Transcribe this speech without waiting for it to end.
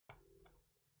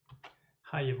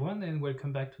Hi everyone and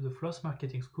welcome back to the Floss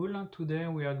Marketing School. Today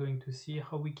we are going to see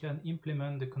how we can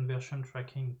implement the conversion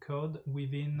tracking code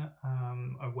within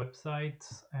a website,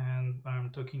 and I'm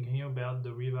talking here about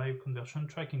the Revive conversion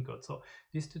tracking code. So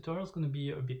this tutorial is going to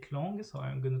be a bit long, so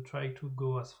I'm going to try to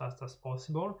go as fast as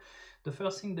possible. The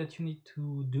first thing that you need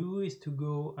to do is to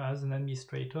go as an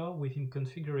administrator within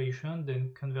configuration,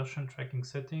 then conversion tracking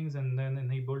settings, and then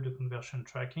enable the conversion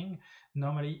tracking.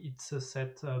 Normally it's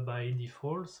set by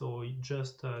default, so you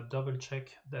just double check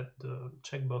that the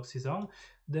checkbox is on.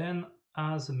 Then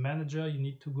as a manager you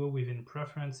need to go within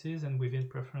preferences, and within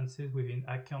preferences, within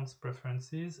accounts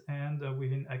preferences, and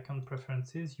within account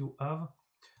preferences you have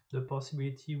the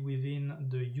possibility within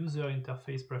the user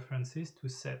interface preferences to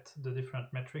set the different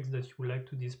metrics that you would like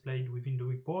to display within the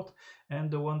report,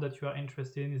 and the one that you are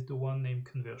interested in is the one named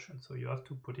conversion, so you have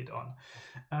to put it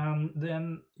on.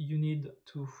 Then you need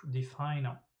to define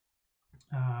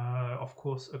of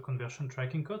course a conversion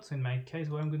tracking code. So in my case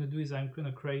what I'm going to do is I'm going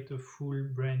to create a full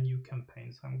brand new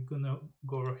campaign. So I'm going to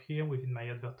go over here within my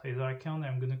advertiser account.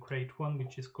 I'm going to create one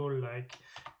which is called like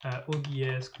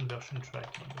OBS conversion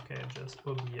tracking. Okay, just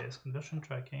OBS conversion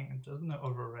tracking. I'm just going to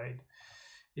override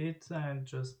it and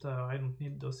just I don't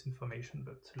need those information,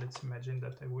 but let's imagine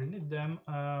that I will need them.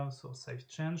 So save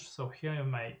change. So here I have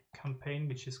my campaign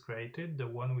which is created, the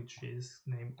one which is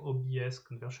named OBS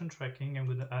conversion tracking. I'm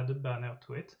going to add a banner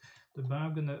to it. The banner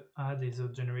I'm going to add is a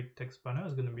generic text banner.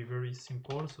 It's going to be very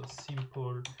simple, so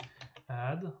simple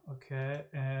ad. Okay,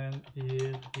 and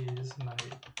it is my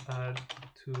ad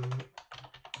to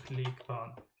click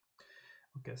on.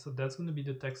 Okay, so that's going to be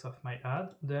the text of my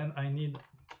ad. Then I need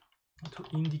to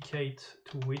indicate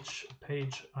to which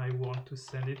page I want to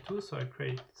send it to. So I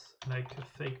create like a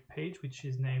fake page which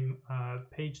is named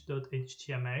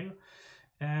page.html,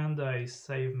 and I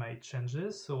save my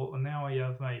changes. So now I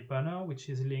have my banner which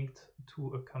is linked to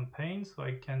a campaign, so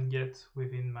I can get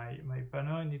within my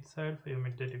banner in itself. I have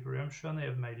my delivery option, I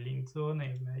have my link zone, I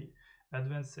have my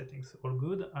advanced settings, all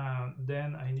good.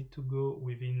 Then I need to go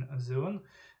within a zone,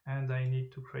 and I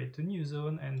need to create a new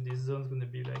zone, and this zone is going to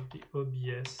be like the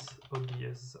OBS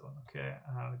zone. Okay,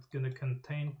 it's going to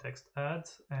contain text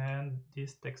ads, and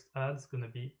this text ad is going to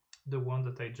be the one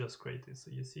that I just created. So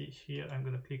you see here I'm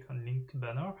going to click on link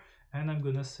banner, and I'm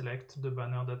going to select the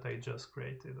banner that I just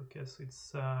created. Okay, so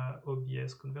it's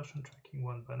OBS conversion tracking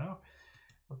one banner.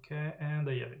 Okay, and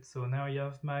I have it. So now I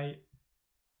have my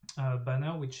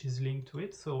banner which is linked to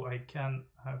it, so I can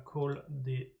call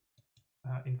the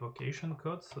invocation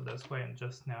code. So that's why I'm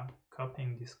just now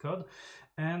copying this code,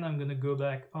 and I'm gonna go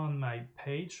back on my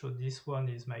page. So this one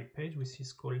is my page which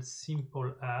is called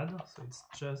simple ad, so it's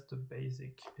just a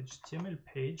basic HTML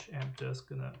page. I'm just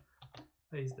gonna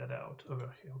paste that out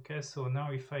over here. Okay, so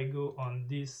now if I go on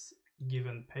this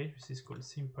given page, which is called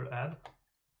simple ad,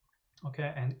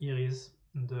 okay, and here is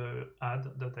the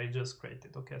ad that I just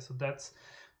created. Okay, so that's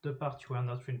the part you are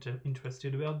not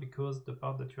interested about, because the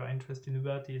part that you are interested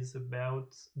about is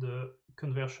about the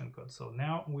conversion code. So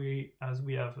now as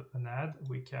we have an ad,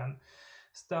 we can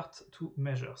start to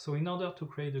measure. So in order to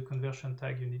create a conversion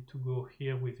tag, you need to go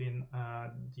here within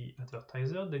the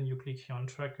advertiser, then you click here on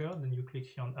tracker, then you click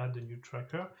here on add a new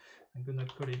tracker. I'm gonna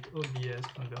call it OBS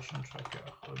conversion tracker,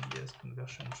 OBS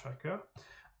conversion tracker.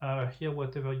 Here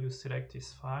whatever you select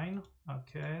is fine.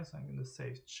 Okay, so I'm going to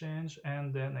save change,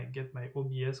 and then I get my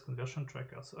OBS conversion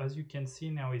tracker. So as you can see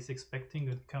now, it's expecting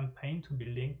a campaign to be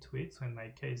linked to it. So in my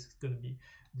case it's going to be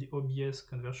the OBS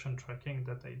conversion tracking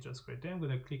that I just created. I'm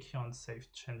going to click here on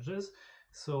save changes.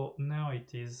 So now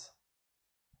it is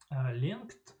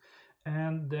linked,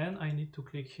 and then I need to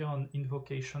click here on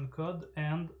invocation code,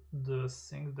 and the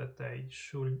thing that I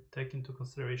should take into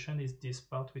consideration is this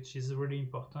part, which is really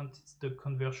important. It's the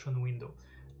conversion window,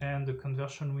 and the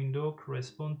conversion window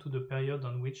corresponds to the period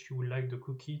on which you would like the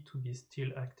cookie to be still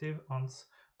active once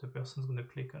the person is going to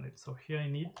click on it. So here I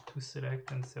need to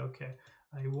select and say, okay,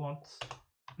 I want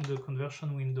the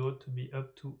conversion window to be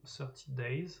up to 30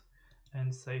 days,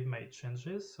 and save my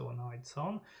changes. So now it's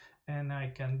on, and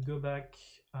I can go back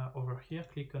over here,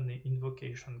 click on the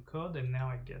invocation code, and now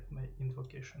I get my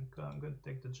invocation code. I'm going to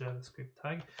take the JavaScript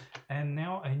tag, and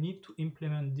now I need to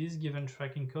implement this given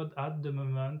tracking code at the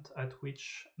moment at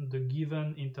which the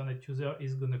given internet user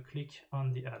is going to click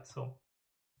on the ad. So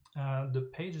the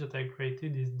page that I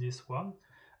created is this one.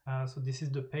 So this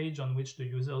is the page on which the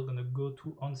user is going to go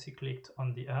to once he clicked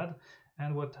on the ad.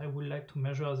 And what I would like to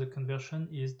measure as a conversion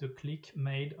is the click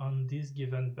made on this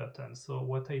given button. So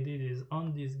what I did is,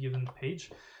 on this given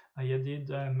page, I added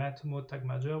Matomo Tag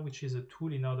Manager, which is a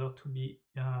tool in order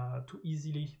to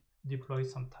easily deploy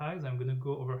some tags. I'm going to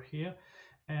go over here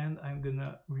and I'm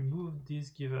gonna remove this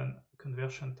given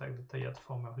conversion tag that I had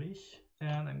formerly,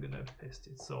 and I'm gonna paste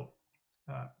it. So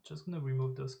just gonna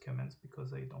remove those comments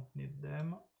because I don't need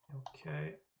them.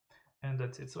 Okay, and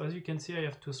that's it. So as you can see, I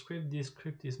have two scripts. This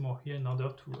script is more here in order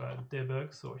to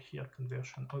debug. So here,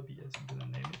 conversion OBS, I'm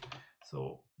gonna name it.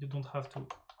 So you don't have to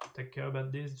take care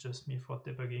about this, just me for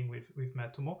debugging with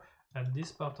Matomo. And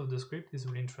this part of the script is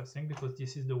really interesting because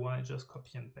this is the one I just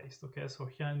copy and paste. Okay, so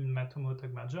here in Matomo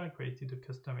Tag Manager, I created a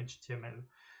custom HTML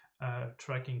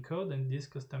tracking code, and this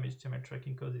custom HTML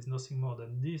tracking code is nothing more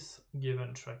than this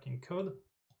given tracking code.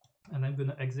 And I'm going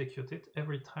to execute it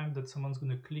every time that someone's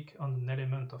going to click on an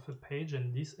element of a page,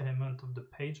 and this element of the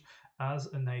page has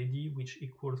an ID which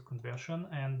equals conversion.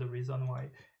 And the reason why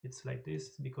it's like this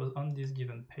is because on this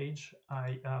given page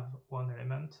I have one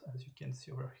element, as you can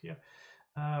see over here,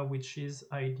 which is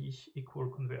ID equal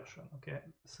conversion. Okay,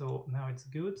 so now it's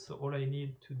good. So all I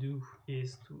need to do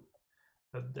is to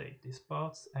update these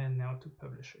parts and now to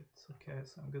publish it. Okay,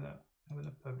 so I'm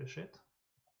gonna publish it.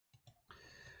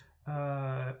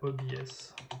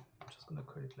 OBS, I'm just gonna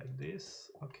call it like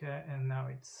this. Okay, and now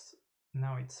it's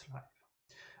live.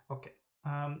 Okay,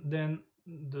 then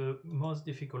the most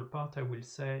difficult part, I will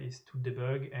say, is to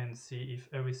debug and see if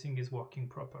everything is working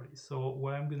properly. So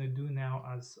what I'm gonna do now,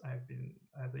 as I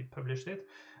published it,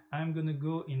 I'm gonna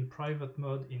go in private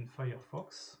mode in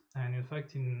Firefox. And in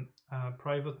fact, in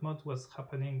private mode, what's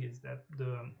happening is that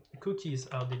the cookies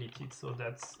are deleted. So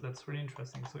that's really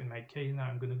interesting. So in my case now,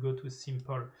 I'm gonna go to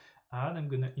simple add. I'm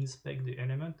gonna inspect the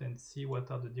element and see what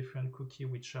are the different cookies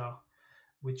which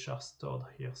are stored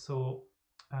here. So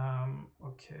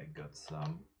okay, got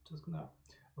some. Just gonna.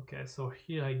 Okay, so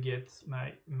here I get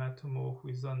my Matomo who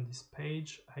is on this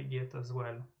page. I get as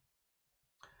well.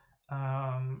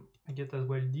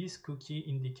 This cookie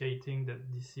indicating that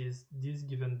this is this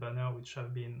given banner which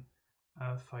have been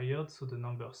fired. So the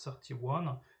number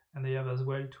 31, and I have as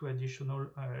well two additional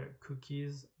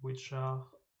cookies which are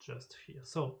just here.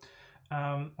 So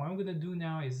what I'm gonna do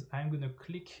now is I'm gonna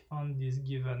click on this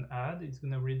given ad. It's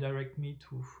gonna redirect me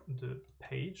to the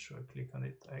page. So I click on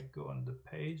it, I go on the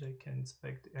page, I can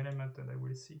inspect the element, and I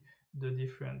will see the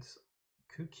different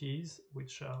cookies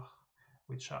which are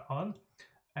on.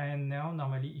 And now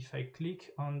normally if I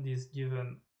click on this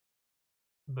given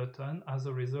button, as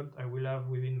a result I will have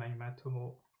within my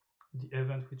Matomo the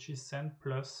event which is sent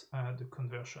plus the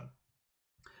conversion.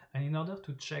 And in order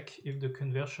to check if the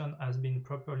conversion has been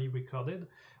properly recorded,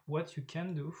 what you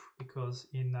can do, because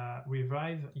in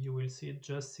Revive you will see it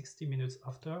just 60 minutes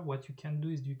after, what you can do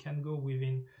is you can go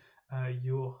within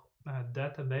your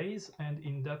database, and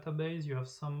in database you have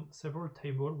several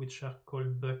tables which are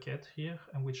called bucket here,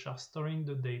 and which are storing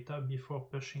the data before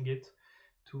pushing it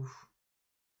to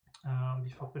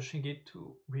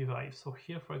Revive. So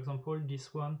here, for example,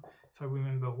 this one, if I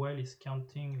remember well, is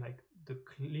counting like the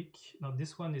click. Now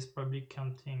this one is probably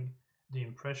counting the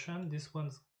impression. This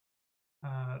one's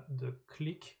the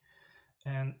click,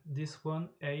 and this one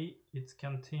it's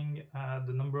counting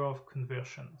the number of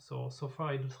conversion. So far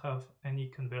I don't have any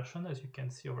conversion, as you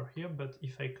can see over here, but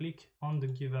if I click on the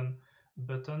given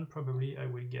button, probably I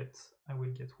will get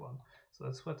one. So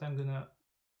that's what I'm gonna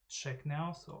check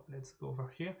now. So let's go over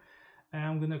here, and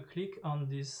I'm gonna click on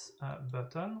this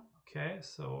button. Okay,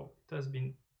 so it has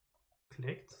been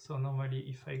clicked. So normally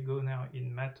if I go now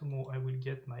in Matomo, I will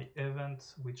get my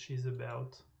event which is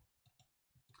about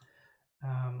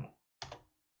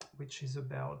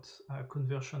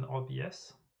conversion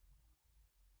OBS.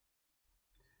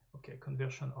 Okay,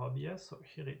 conversion OBS. So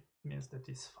here it means that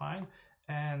it's fine.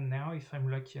 And now if I'm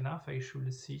lucky enough, I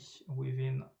should see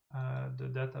within the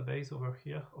database over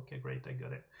here. Okay, great, I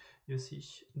got it. You see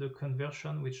the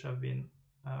conversion which have been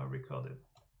recorded.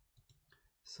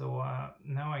 So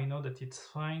now I know that it's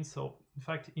fine. So in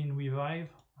fact, in Revive,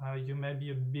 you may be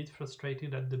a bit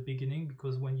frustrated at the beginning,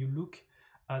 because when you look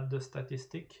at the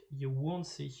statistic, you won't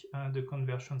see the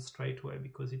conversion straight away,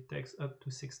 because it takes up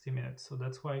to 60 minutes. So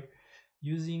that's why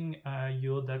using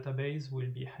your database will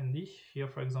be handy. Here,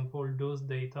 for example, those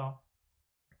data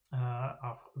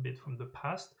are a bit from the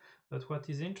past, but what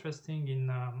is interesting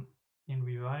in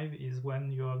Revive is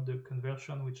when you have the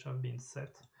conversion which have been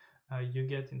set, you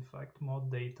get in fact more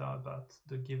data about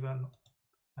the given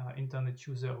internet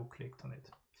user who clicked on it.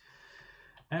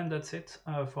 And that's it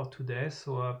for today.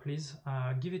 So please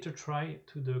give it a try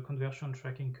to the conversion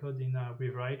tracking code in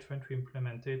Rewrite, try to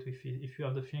implement it. If you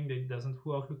have the feeling that it doesn't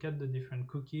work, look at the different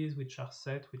cookies which are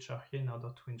set, which are here, in order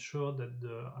to ensure that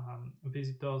the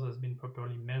visitors has been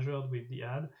properly measured with the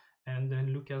ad, and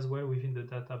then look as well within the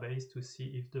database to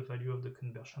see if the value of the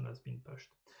conversion has been pushed.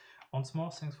 Once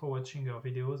more, thanks for watching our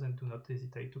videos, and do not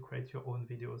hesitate to create your own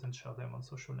videos and share them on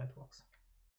social networks.